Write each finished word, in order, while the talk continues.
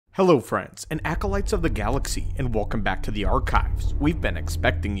Hello friends and acolytes of the galaxy, and welcome back to the archives. We've been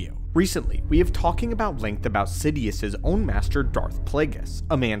expecting you. Recently, we have talking about length about Sidious's own master Darth Plagueis,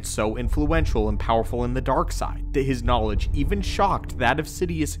 a man so influential and powerful in the dark side that his knowledge even shocked that of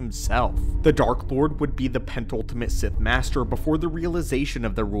Sidious himself. The Dark Lord would be the penultimate Sith master before the realization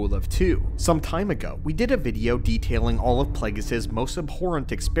of the Rule of Two. Some time ago, we did a video detailing all of Plagueis's most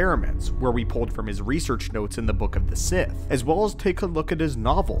abhorrent experiments, where we pulled from his research notes in the Book of the Sith, as well as take a look at his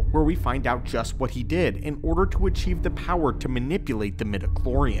novel, where we find out just what he did in order to achieve the power to manipulate the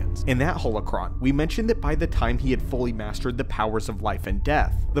midichlorians. In that holocron, we mentioned that by the time he had fully mastered the powers of life and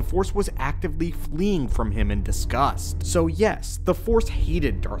death, the Force was actively fleeing from him in disgust. So yes, the Force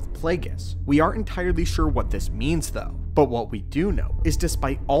hated Darth Plagueis. We aren't entirely sure what this means though. But what we do know is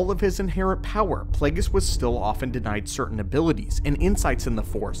despite all of his inherent power, Plagueis was still often denied certain abilities and insights in the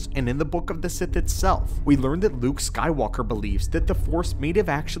Force, and in the Book of the Sith itself, we learn that Luke Skywalker believes that the Force may have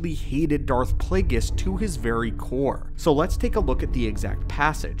actually hated Darth Plagueis to his very core. So let's take a look at the exact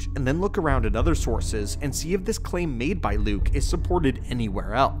passage, and then look around at other sources and see if this claim made by Luke is supported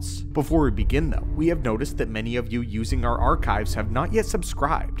anywhere else. Before we begin though, we have noticed that many of you using our archives have not yet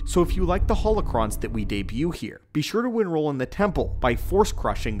subscribed, so if you like the holocrons that we debut here, be sure to enroll in the temple by force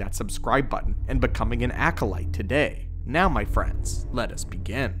crushing that subscribe button and becoming an acolyte today. Now my friends, let us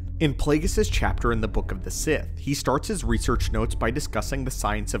begin. In Plagueis' chapter in the Book of the Sith, he starts his research notes by discussing the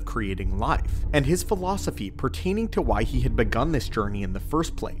science of creating life, and his philosophy pertaining to why he had begun this journey in the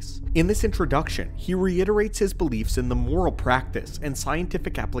first place. In this introduction, he reiterates his beliefs in the moral practice and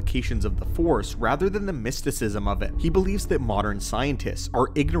scientific applications of the Force rather than the mysticism of it. He believes that modern scientists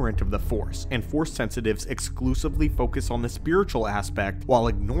are ignorant of the Force, and Force sensitives exclusively focus on the spiritual aspect while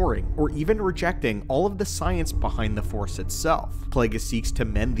ignoring or even rejecting all of the science behind the Force itself. Plagueis seeks to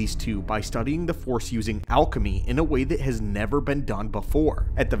mend these two by studying the Force using alchemy in a way that has never been done before.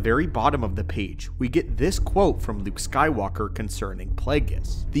 At the very bottom of the page, we get this quote from Luke Skywalker concerning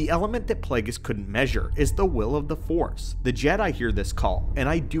Plagueis. The element that Plagueis couldn't measure is the will of the Force. The Jedi hear this call, and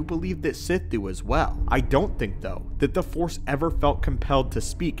I do believe that Sith do as well. I don't think though that the Force ever felt compelled to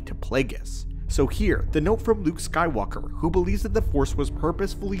speak to Plagueis. So here, the note from Luke Skywalker, who believes that the Force was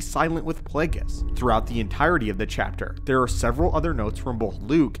purposefully silent with Plagueis. Throughout the entirety of the chapter, there are several other notes from both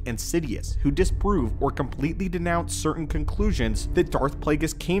Luke and Sidious who disprove or completely denounce certain conclusions that Darth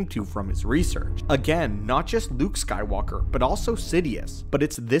Plagueis came to from his research. Again, not just Luke Skywalker, but also Sidious. But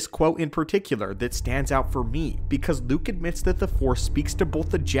it's this quote in particular that stands out for me, because Luke admits that the Force speaks to both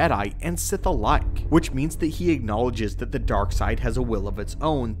the Jedi and Sith alike, which means that he acknowledges that the dark side has a will of its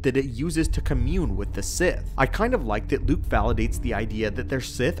own that it uses to commune with the Sith. I kind of like that Luke validates the idea that their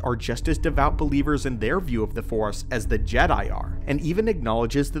Sith are just as devout believers in their view of the Force as the Jedi are, and even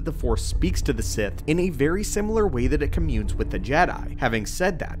acknowledges that the Force speaks to the Sith in a very similar way that it communes with the Jedi. Having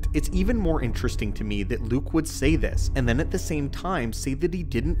said that, it's even more interesting to me that Luke would say this, and then at the same time say that he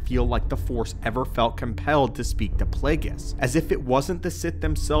didn't feel like the Force ever felt compelled to speak to Plagueis, as if it wasn't the Sith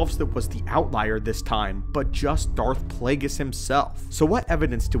themselves that was the outlier this time, but just Darth Plagueis himself. So what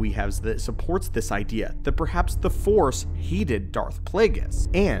evidence do we have that supports this idea that perhaps the Force hated Darth Plagueis?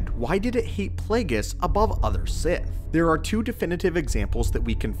 And why did it hate Plagueis above other Sith? There are two definitive examples that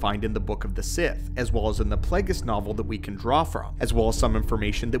we can find in the Book of the Sith, as well as in the Plagueis novel that we can draw from, as well as some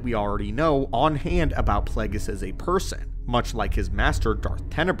information that we already know on hand about Plagueis as a person. Much like his master Darth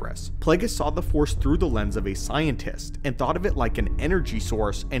Tenebris, Plagueis saw the Force through the lens of a scientist and thought of it like an energy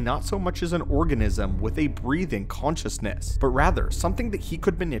source and not so much as an organism with a breathing consciousness, but rather something that he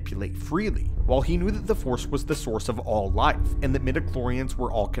could manipulate freely. While he knew that the Force was the source of all life and that midichlorians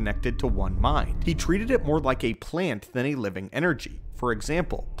were all connected to one mind, he treated it more like a plant than a living energy. For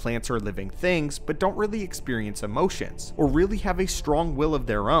example, plants are living things but don't really experience emotions or really have a strong will of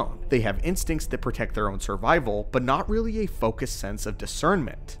their own. They have instincts that protect their own survival, but not really a focused sense of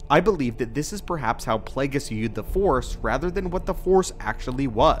discernment. I believe that this is perhaps how Plagueis viewed the Force rather than what the Force actually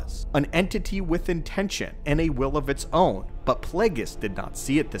was, an entity with intention and a will of its own. But Plagueis did not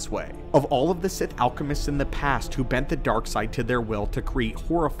see it this way. Of all of the Sith alchemists in the past who bent the dark side to their will to create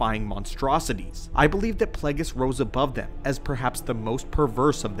horrifying monstrosities, I believe that Plagueis rose above them as perhaps the most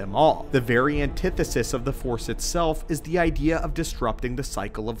perverse of them all. The very antithesis of the Force itself is the idea of disrupting the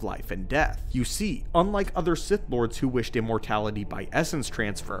cycle of life and death. You see, unlike other Sith Lords who wished immortality by essence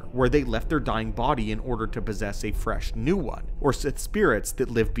transfer, where they left their dying body in order to possess a fresh new one, or Sith spirits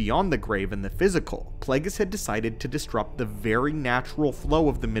that live beyond the grave and the physical, Plagueis had decided to disrupt the very natural flow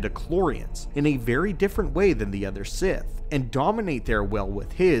of the midichlorians in a very different way than the other Sith, and dominate their will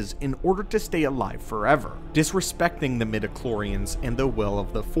with his in order to stay alive forever, disrespecting the midichlorians and the will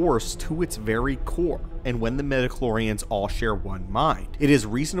of the Force to its very core. and when the midichlorians all share one mind, it is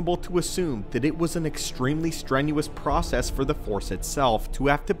reasonable to assume that it was an extremely strenuous process for the Force itself to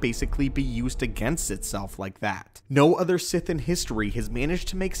have to basically be used against itself like that. No other Sith in history has managed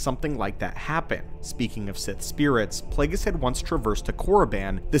to make something like that happen. Speaking of Sith spirits, Plagueis had once traversed to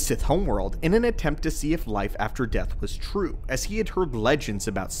Korriban, the Sith homeworld, in an attempt to see if life after death was true, as he had heard legends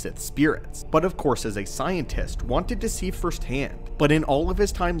about Sith spirits, but of course as a scientist wanted to see firsthand. But in all of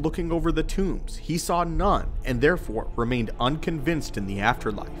his time looking over the tombs, he saw none, and therefore remained unconvinced in the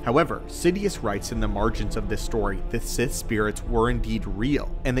afterlife. However, Sidious writes in the margins of this story that Sith spirits were indeed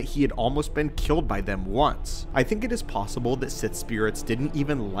real, and that he had almost been killed by them once. I think it is possible that Sith spirits didn't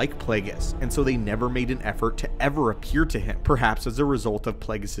even like Plagueis, and so they never made an effort to ever appear to him, perhaps as a result of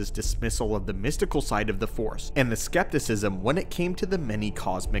Plagueis' dismissal of the mystical side of the Force, and the skepticism when it came to the many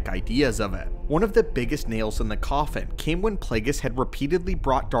cosmic ideas of it. One of the biggest nails in the coffin came when Plagueis had repeatedly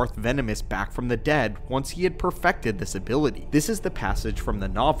brought Darth Venomous back from the dead once he had perfected this ability. This is the passage from the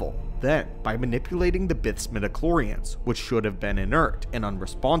novel. Then, by manipulating the Bith's midichlorians, which should have been inert and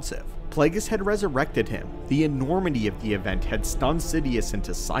unresponsive, Plagueis had resurrected him. The enormity of the event had stunned Sidious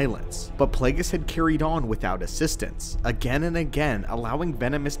into silence, but Plagueis had carried on without assistance, again and again allowing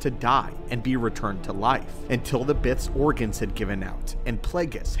Venomous to die and be returned to life, until the Bith's organs had given out, and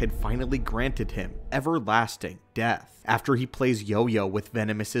Plagueis had finally granted him everlasting death, after he plays yo-yo with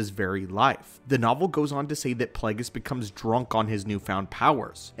Venomous's very life. The novel goes on to say that Plagueis becomes drunk on his newfound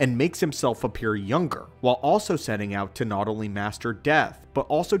powers, and makes himself appear younger, while also setting out to not only master death, but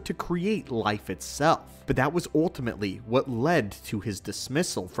also to create life itself. But that was ultimately what led to his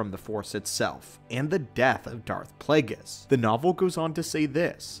dismissal from the Force itself, and the death of Darth Plagueis. The novel goes on to say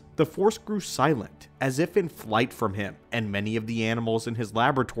this: the Force grew silent, as if in flight from him, and many of the animals in his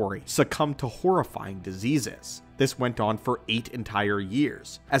laboratory succumbed to horrifying diseases. This went on for 8 entire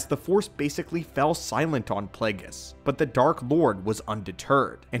years, as the Force basically fell silent on Plagueis, but the Dark Lord was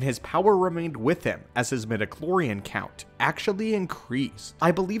undeterred, and his power remained with him as his midichlorian count actually increased.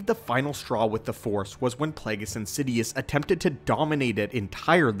 I believe the final straw with the Force was when Plagueis and Sidious attempted to dominate it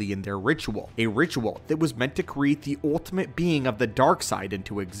entirely in their ritual, a ritual that was meant to create the ultimate being of the dark side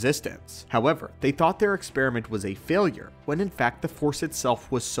into existence. However, they thought their experiment was a failure, when in fact the Force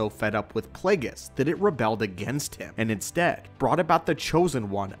itself was so fed up with Plagueis that it rebelled against him, and instead brought about the chosen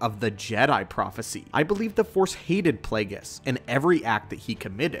one of the Jedi prophecy. I believe the Force hated Plagueis and every act that he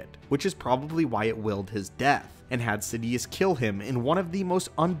committed, which is probably why it willed his death, and had Sidious kill him in one of the most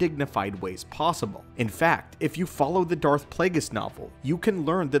undignified ways possible. In fact, if you follow the Darth Plagueis novel, you can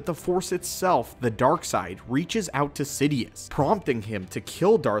learn that the Force itself, the dark side, reaches out to Sidious, prompting him to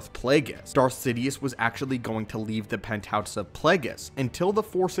kill Darth Plagueis. Darth Sidious was actually going to leave the penthouse of Plagueis until the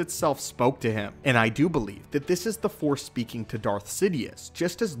Force itself spoke to him, and I do believe that this is the Force speaking to Darth Sidious,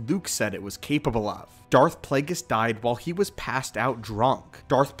 just as Luke said it was capable of. Darth Plagueis died while he was passed out drunk.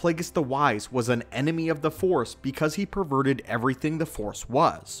 Darth Plagueis the Wise was an enemy of the Force because he perverted everything the Force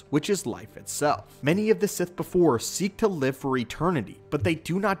was, which is life itself. Many of the Sith before seek to live for eternity, but they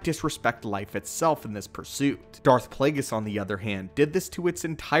do not disrespect life itself in this pursuit. Darth Plagueis, on the other hand, did this to its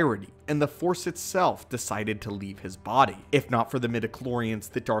entirety, and the Force itself decided to leave his body. If not for the midichlorians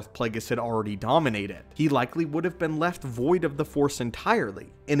that Darth Plagueis had already dominated, he likely would have been left void of the Force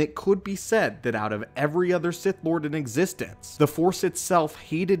entirely, and it could be said that out of every other Sith Lord in existence, the Force itself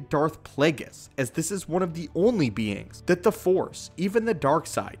hated Darth Plagueis, as this is one of the only beings that the Force, even the dark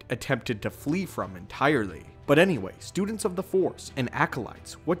side, attempted to flee from entirely. But anyway, students of the Force and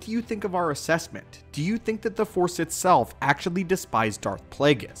acolytes, what do you think of our assessment? Do you think that the Force itself actually despised Darth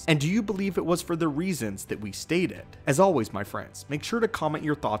Plagueis? And do you believe it was for the reasons that we stated? As always, my friends, make sure to comment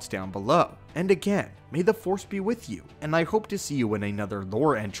your thoughts down below. And again, may the Force be with you, and I hope to see you in another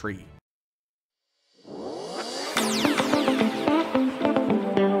lore entry.